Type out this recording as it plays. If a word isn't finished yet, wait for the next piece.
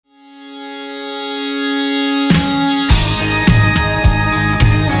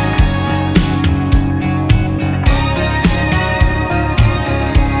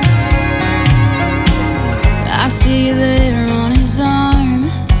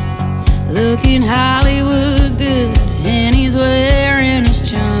looking Hollywood good, and he's wearing his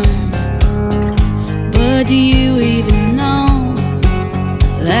charm. But do you even know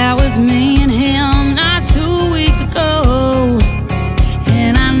that was me and him not 2 weeks ago?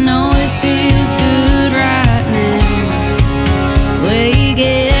 And I know it feels good right now, where he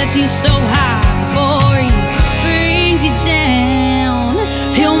gets you so high before he brings you down.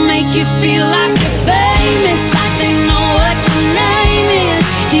 He'll make you feel like you're famous, like they know what your name is.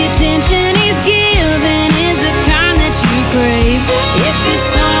 The attention he's giving is the kind that you crave. If you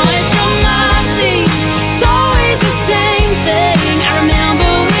saw it from my seat, it's always the same thing. I remember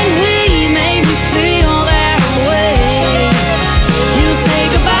when he made me feel that way. He'll say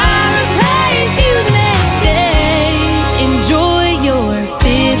goodbye, replace you the next day. Enjoy your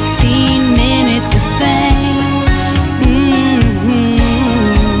 15 minutes of fame.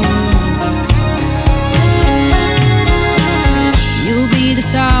 You'll be the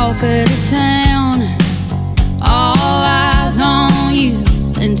talk of the town, all eyes on you,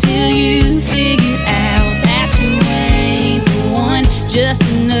 until you figure out that you ain't the one, just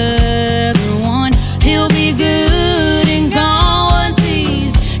another one. He'll be good and gone once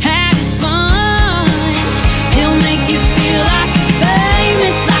he's had his fun. He'll make you feel like you're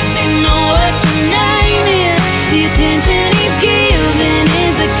famous, like they know what your name is. The attention he's giving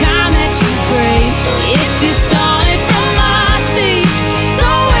is the kind that you crave. If you saw it from my seat, it's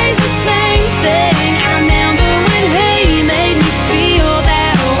always the same thing. I remember when he made me feel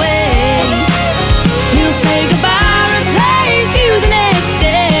that way. He'll say goodbye, replace you the next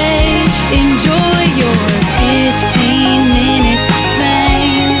day. Enjoy your 15 minutes of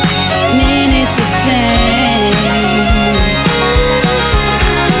fame, minutes of fame.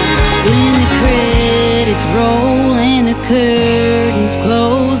 When the credits roll and the curtains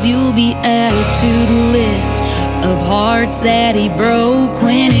close, you'll be added to the list of hearts that he broke.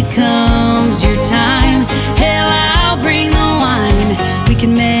 When it comes your time, hell, I'll bring the wine. We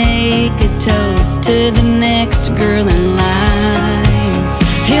can make a toast to the next girl in line.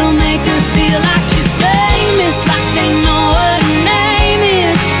 He'll make her feel like she's famous, like they know what her name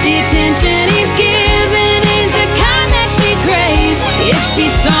is. The attention he's giving is the kind that she craves. If she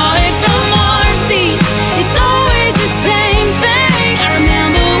saw it from our seat, it's always the same thing. I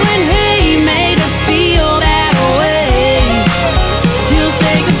remember when he made us feel that way. He'll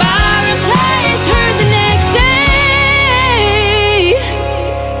say goodbye, replace her the next day.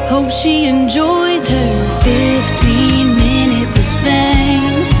 Hope she enjoys her 15 minutes of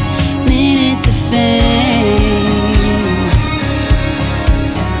fame, minutes of fame.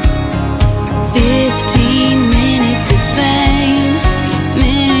 15 minutes of fame,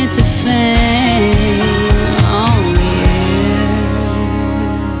 minutes of fame. Oh yeah.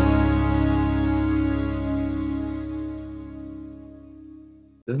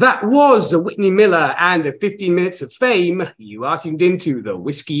 That was Whitney Miller and 15 Minutes of Fame. You are tuned into the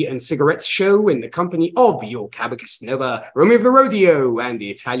Whiskey and Cigarettes Show in the company of your Cabo Casanova, Romeo of the Rodeo, and the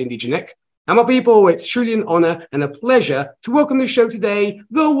Italian DJ Nick. And my people, it's truly an honor and a pleasure to welcome to the show today,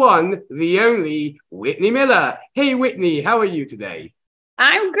 the one, the only, Whitney Miller. Hey, Whitney, how are you today?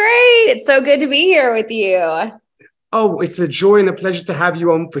 I'm great. It's so good to be here with you. Oh, it's a joy and a pleasure to have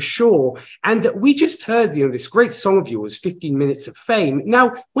you on for sure. And we just heard, this great song of yours, 15 Minutes of Fame.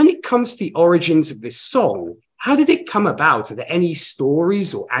 Now, when it comes to the origins of this song, how did it come about? Are there any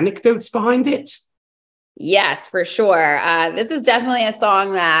stories or anecdotes behind it? Yes, for sure. This is definitely a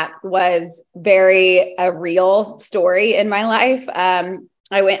song that was very a real story in my life.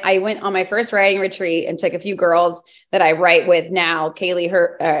 I went on my first writing retreat and took a few girls that I write with now, Haley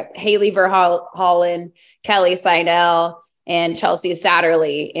Verhollen, Kelly Seidel, and Chelsea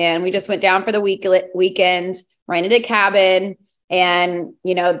Satterley. And we just went down for the weekend, rented a cabin. And,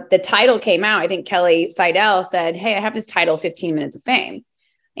 the title came out. I think Kelly Seidel said, "Hey, I have this title, 15 Minutes of Fame."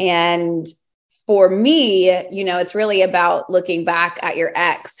 And for me, it's really about looking back at your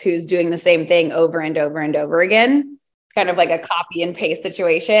ex who's doing the same thing over and over and over again. It's kind of like a copy and paste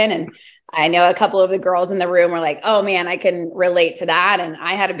situation. And I know a couple of the girls in the room were like, "Oh man, I can relate to that." And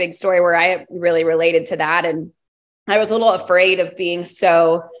I had a big story where I really related to that. And I was a little afraid of being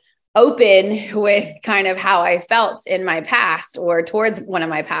so open with kind of how I felt in my past or towards one of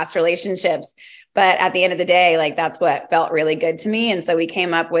my past relationships. But at the end of the day, that's what felt really good to me. And so we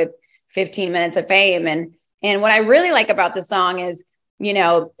came up with 15 Minutes of Fame. And what I really like about the song is,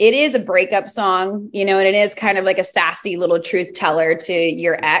 it is a breakup song, and it is kind of like a sassy little truth teller to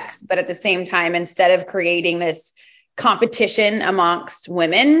your ex. But at the same time, instead of creating this competition amongst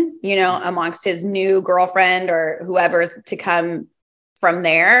women, amongst his new girlfriend or whoever's to come from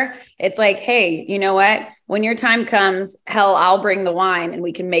there, it's like, hey, you know what? When your time comes, hell, I'll bring the wine and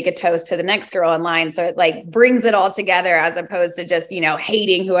we can make a toast to the next girl in line. So it like brings it all together as opposed to just,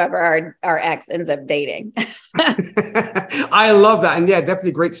 hating whoever our ex ends up dating. I love that. And yeah,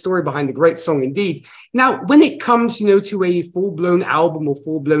 definitely a great story behind the great song indeed. Now, when it comes, to a full-blown album or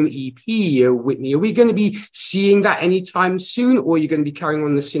full-blown EP, Whitney, are we going to be seeing that anytime soon, or are you going to be carrying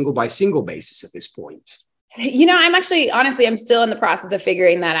on the single by single basis at this point? I'm still in the process of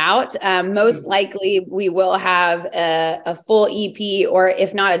figuring that out. Most likely we will have a full EP, or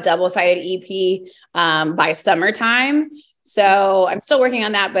if not a double-sided EP, by summertime. So I'm still working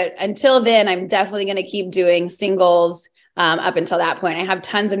on that, but until then, I'm definitely going to keep doing singles up until that point. I have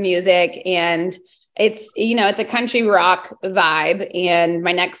tons of music, and it's a country rock vibe. And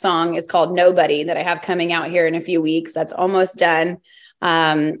my next song is called Nobody, that I have coming out here in a few weeks. That's almost done.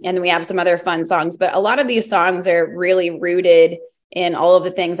 And then we have some other fun songs, but a lot of these songs are really rooted in all of the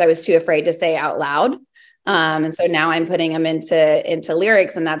things I was too afraid to say out loud. And so now I'm putting them into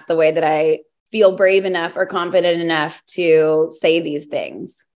lyrics, and that's the way that I feel brave enough or confident enough to say these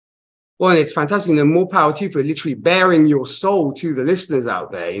things. Well, and it's fantastic. More power to you for literally bearing your soul to the listeners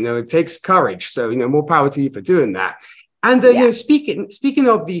out there. It takes courage. So, more power to you for doing that. And, speaking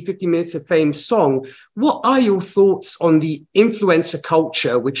of the 50 Minutes of Fame song, what are your thoughts on the influencer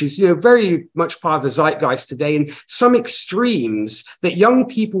culture, which is, very much part of the zeitgeist today, and some extremes that young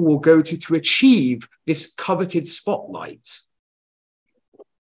people will go to achieve this coveted spotlight?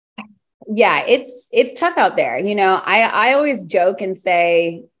 Yeah, it's tough out there. I always joke and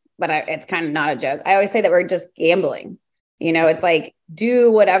say, but it's kind of not a joke. I always say that we're just gambling. It's like,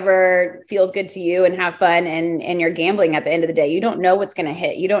 do whatever feels good to you and have fun. And you're gambling at the end of the day. You don't know what's going to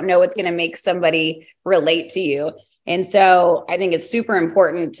hit. You don't know what's going to make somebody relate to you. And so I think it's super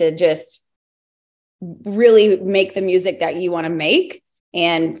important to just really make the music that you want to make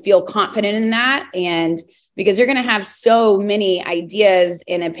and feel confident in that. And because you're going to have so many ideas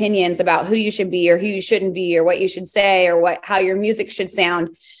and opinions about who you should be or who you shouldn't be or what you should say or how your music should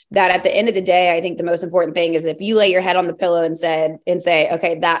sound, that at the end of the day, I think the most important thing is if you lay your head on the pillow and say,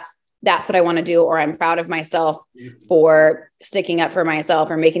 okay, that's what I want to do, or I'm proud of myself for sticking up for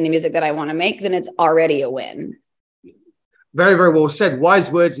myself or making the music that I want to make, then it's already a win. Very, very well said.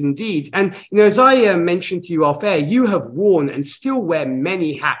 Wise words indeed. And, as I mentioned to you off air, you have worn and still wear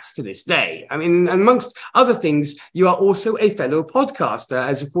many hats to this day. I mean, amongst other things, you are also a fellow podcaster,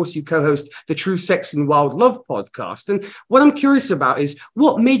 as of course you co-host the True Sex and Wild Love podcast. And what I'm curious about is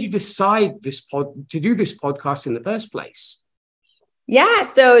what made you decide to do this podcast in the first place? Yeah.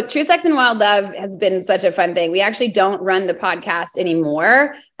 So True Sex and Wild Love has been such a fun thing. We actually don't run the podcast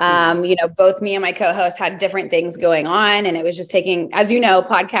anymore. Both me and my co-host had different things going on, and it was just taking, as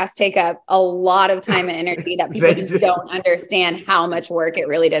podcasts take up a lot of time and energy that people just don't understand how much work it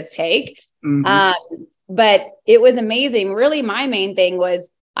really does take. Mm-hmm. But it was amazing. Really, my main thing was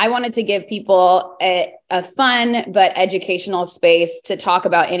I wanted to give people a fun but educational space to talk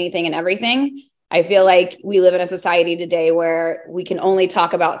about anything and everything. I feel like we live in a society today where we can only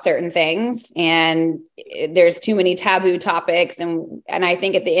talk about certain things, and there's too many taboo topics. And I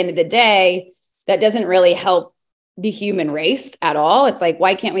think at the end of the day, that doesn't really help the human race at all. It's like,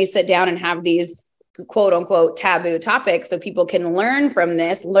 why can't we sit down and have these quote unquote taboo topics so people can learn from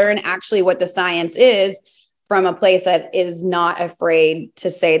this, learn actually what the science is from a place that is not afraid to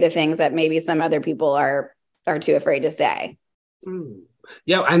say the things that maybe some other people are too afraid to say. Mm.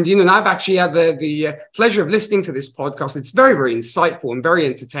 Yeah, and I've actually had the pleasure of listening to this podcast. It's very, very insightful and very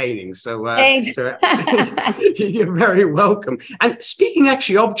entertaining. So, you're very welcome. And speaking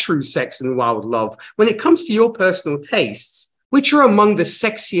actually of True Sex and Wild Love, when it comes to your personal tastes, which are among the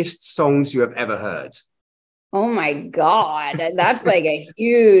sexiest songs you have ever heard? Oh my God, that's like a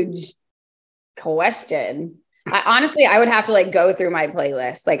huge question. I would have to go through my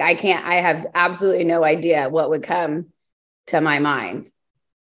playlist. I have absolutely no idea what would come to my mind.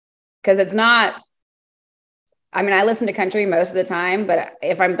 Because it's not, I listen to country most of the time, but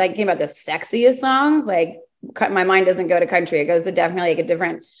if I'm thinking about the sexiest songs, my mind doesn't go to country. It goes to definitely a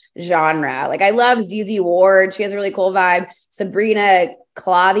different genre. I love ZZ Ward. She has a really cool vibe. Sabrina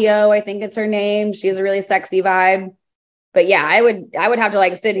Claudio, I think it's her name. She has a really sexy vibe. But yeah, I would have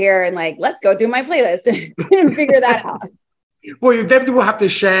to sit here and let's go through my playlist and figure that out. Well, you definitely will have to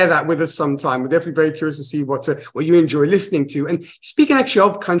share that with us sometime. We're definitely very curious to see what you enjoy listening to. And speaking actually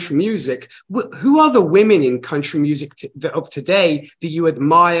of country music, who are the women in country music of today that you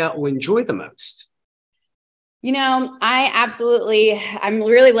admire or enjoy the most? I'm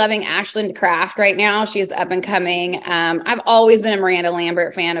really loving Ashland Craft right now. She's up and coming. I've always been a Miranda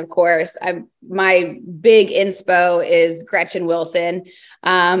Lambert fan, of course. My big inspo is Gretchen Wilson.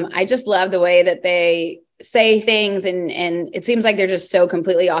 I just love the way that they say things and it seems like they're just so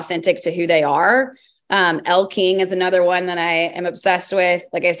completely authentic to who they are. Elle King is another one that I am obsessed with.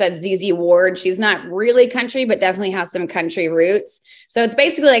 Like I said, ZZ Ward, she's not really country, but definitely has some country roots. So it's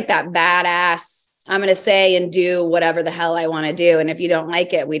basically like that badass, I'm going to say and do whatever the hell I want to do. And if you don't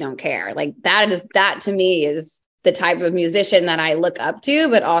like it, we don't care. Like that to me is the type of musician that I look up to,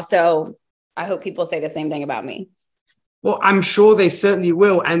 but also I hope people say the same thing about me. Well, I'm sure they certainly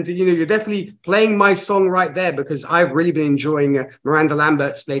will. And, you're definitely playing my song right there because I've really been enjoying Miranda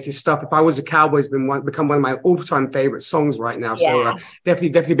Lambert's latest stuff. If I Was a Cowboy has become one of my all-time favorite songs right now. Yeah. So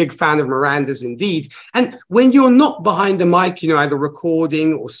definitely big fan of Miranda's indeed. And when you're not behind the mic, either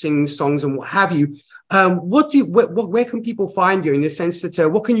recording or singing songs and what have you, where can people find you in the sense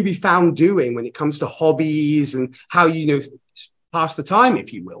that what can you be found doing when it comes to hobbies and how pass the time,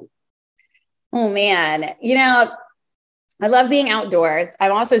 if you will? Oh, man. I love being outdoors.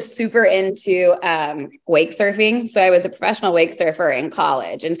 I'm also super into wake surfing. So I was a professional wake surfer in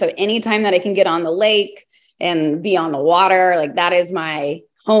college. And so anytime that I can get on the lake and be on the water, like that is my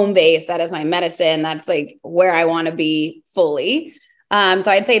home base. That is my medicine. That's like where I want to be fully.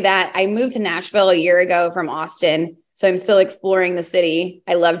 So I'd say that I moved to Nashville a year ago from Austin. So I'm still exploring the city.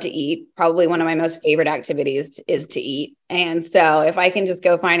 I love to eat. Probably one of my most favorite activities is to eat. And so if I can just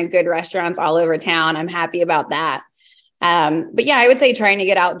go find good restaurants all over town, I'm happy about that. But yeah, I would say trying to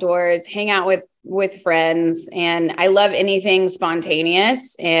get outdoors, hang out with friends. And I love anything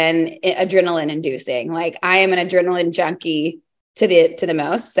spontaneous and adrenaline inducing. Like I am an adrenaline junkie to the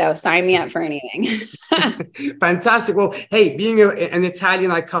most. So sign me up for anything. Fantastic. Well, hey, being an Italian,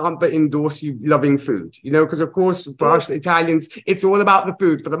 I can't but endorse you loving food, because of course, for us Italians, it's all about the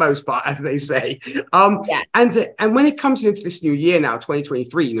food for the most part, as they say. Yeah. And when it comes into this new year now,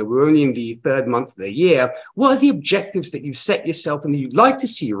 2023, we're only in the third month of the year. What are the objectives that you set yourself and that you'd like to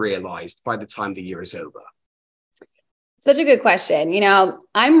see realized by the time the year is over? Such a good question. I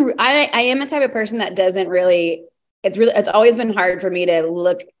am a type of person that doesn't really, it's always been hard for me to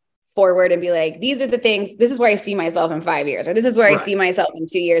look forward and be like, these are the things, this is where I see myself in 5 years, or this is where I see myself in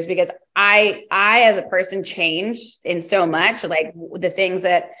 2 years, because I as a person change in so much, like the things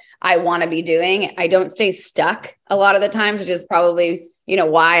that I want to be doing. I don't stay stuck a lot of the times, which is probably,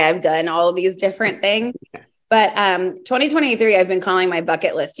 why I've done all of these different things. But 2023, I've been calling my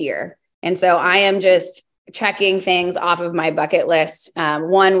bucket list year. And so I am just checking things off of my bucket list.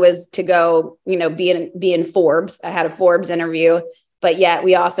 One was to go, be in Forbes. I had a Forbes interview, but yet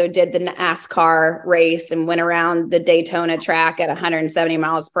we also did the NASCAR race and went around the Daytona track at 170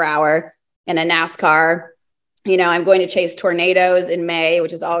 miles per hour in a NASCAR. I'm going to chase tornadoes in May,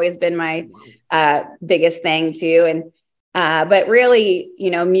 which has always been my biggest thing too. And but really,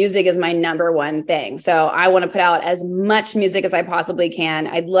 music is my number one thing. So I want to put out as much music as I possibly can.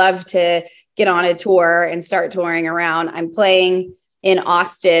 I'd love to get on a tour and start touring around. I'm playing in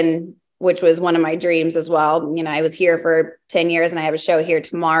Austin, which was one of my dreams as well. I was here for 10 years and I have a show here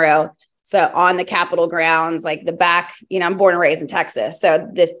tomorrow. So on the Capitol grounds, like the back, I'm born and raised in Texas. So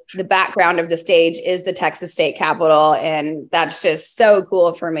the background of the stage is the Texas State Capitol. And that's just so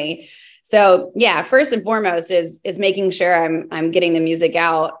cool for me. So yeah, first and foremost is making sure I'm getting the music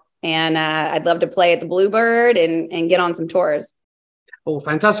out, and I'd love to play at the Bluebird and get on some tours. Oh,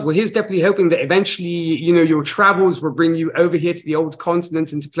 fantastic. Well, here's definitely hoping that eventually, your travels will bring you over here to the old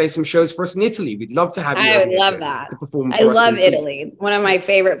continent and to play some shows for us in Italy. We'd love to have you. I would love that. To perform. I love Italy. One of my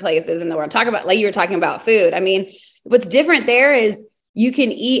favorite places in the world. Talk about, like you were talking about food. I mean, what's different there is you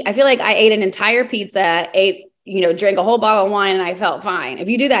can eat. I feel like I ate an entire pizza, drank a whole bottle of wine and I felt fine. If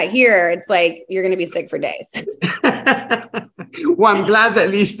you do that here, it's like, you're going to be sick for days. Well, I'm glad that at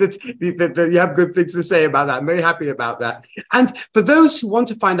least that you have good things to say about that. I'm very happy about that. And for those who want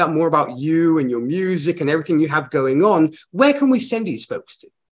to find out more about you and your music and everything you have going on, where can we send these folks to?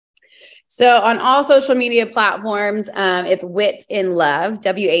 So on all social media platforms, it's Whit in Love,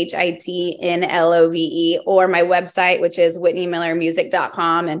 WHITNLOVE, or my website, which is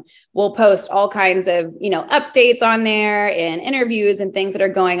whitneymillermusic.com. And we'll post all kinds of, updates on there and interviews and things that are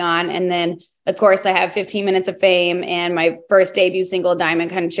going on. And then, of course, I have 15 Minutes of Fame and my first debut single,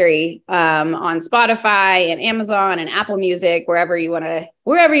 Diamond Country, on Spotify and Amazon and Apple Music, wherever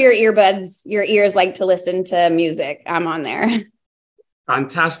your ears like to listen to music, I'm on there.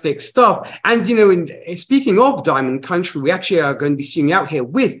 Fantastic stuff. And, speaking of Diamond Country, we actually are going to be seeing you out here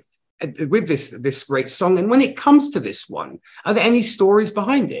with this great song. And when it comes to this one, are there any stories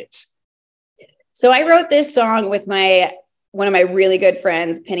behind it? So I wrote this song with one of my really good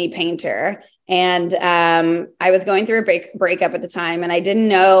friends, Penny Painter. And I was going through a breakup at the time, and I didn't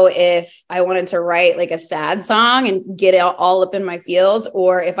know if I wanted to write like a sad song and get all up in my feels,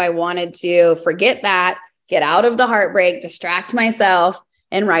 or if I wanted to forget that, get out of the heartbreak, distract myself,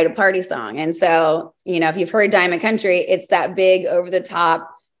 and write a party song. And so, if you've heard Diamond Country, it's that big over the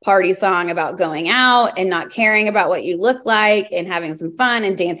top party song about going out and not caring about what you look like and having some fun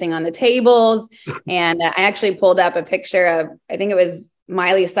and dancing on the tables. And I actually pulled up a picture of, I think it was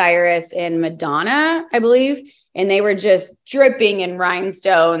Miley Cyrus and Madonna, I believe. And they were just dripping in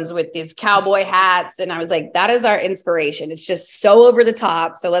rhinestones with these cowboy hats. And I was like, that is our inspiration. It's just so over the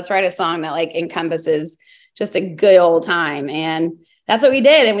top. So let's write a song that like encompasses just a good old time. And that's what we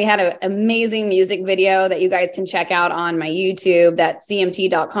did. And we had an amazing music video that you guys can check out on my YouTube that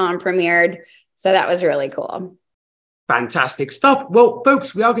cmt.com premiered. So that was really cool. Fantastic stuff. Well,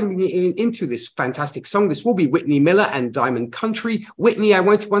 folks, we are going to be into this fantastic song. This will be Whitney Miller and Diamond Country. Whitney, I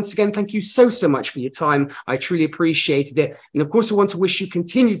want to once again thank you so much for your time. I truly appreciated it. And of course, I want to wish you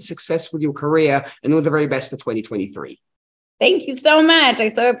continued success with your career and all the very best for 2023. Thank you so much. I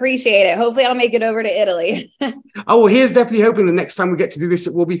so appreciate it. Hopefully I'll make it over to Italy. Oh, well, here's definitely hoping the next time we get to do this,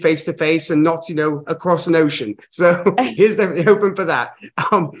 it will be face to face and not, across an ocean. So here's definitely hoping for that.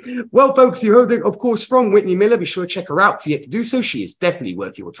 Well, folks, you heard, of course, from Whitney Miller. Be sure to check her out. If you yet to do so, she is definitely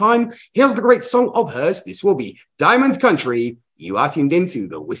worth your time. Here's the great song of hers. This will be Diamond Country. You are tuned into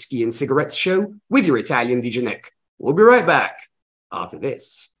the Whiskey and Cigarettes Show with your Italian DJ Nick. We'll be right back after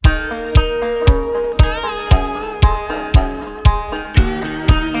this.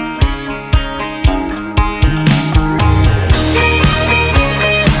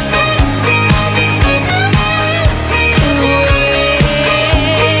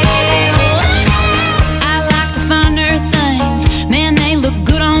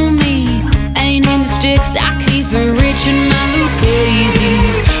 I keep it rich in my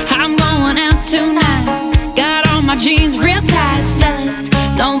Lucchese's. I'm going out tonight. Got all my jeans real tight, fellas.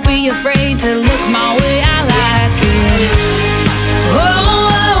 Don't be afraid to look my way. I like it.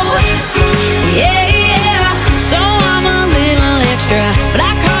 Oh, yeah, yeah. So I'm a little extra, but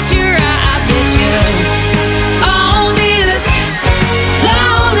I caught your eye, I bet you. All this,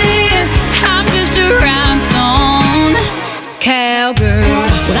 flawless. I'm just a rhinestone cowgirl.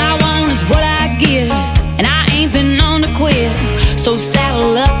 What I want is what I give. Been known to quit. So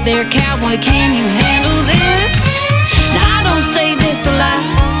saddle up there, cowboy, can you handle this? Now I don't say this a lot,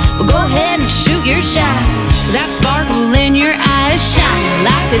 but go ahead and shoot your shot. That sparkle in your eyes shine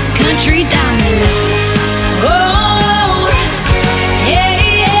like this country diamond. Oh, yeah,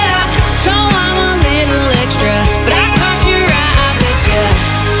 yeah. So I'm a little extra, but I caught your eye, I bet you.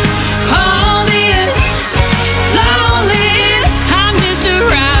 All this, flawless. I'm just a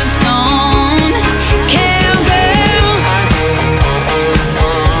rhinestone cowgirl.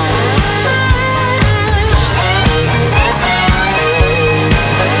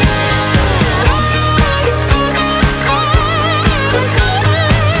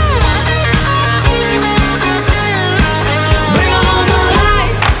 Bring on the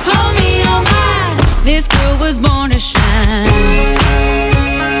lights, hold me on my. This girl was born to shine.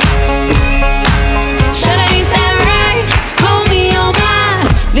 Said ain't that right? Hold me on my.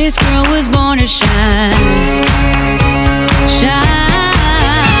 This girl was born to shine.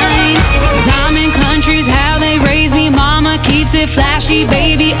 Shine. Diamond Country's how they raised me. Mama keeps it flashy,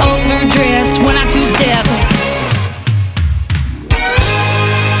 baby, overdressed when I two-step.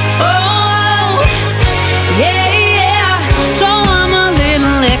 Oh, yeah, yeah. So I'm a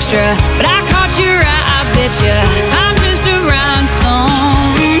little extra, but I caught your eye, I bet you. I'm just a rhinestone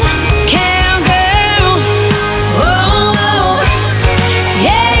cowgirl. Oh,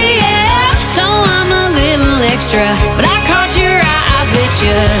 yeah, yeah. So I'm a little extra, but I caught your eye, I bet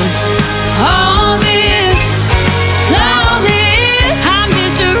you. All this, flawless. I'm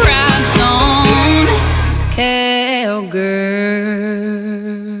just a rhinestone cowgirl.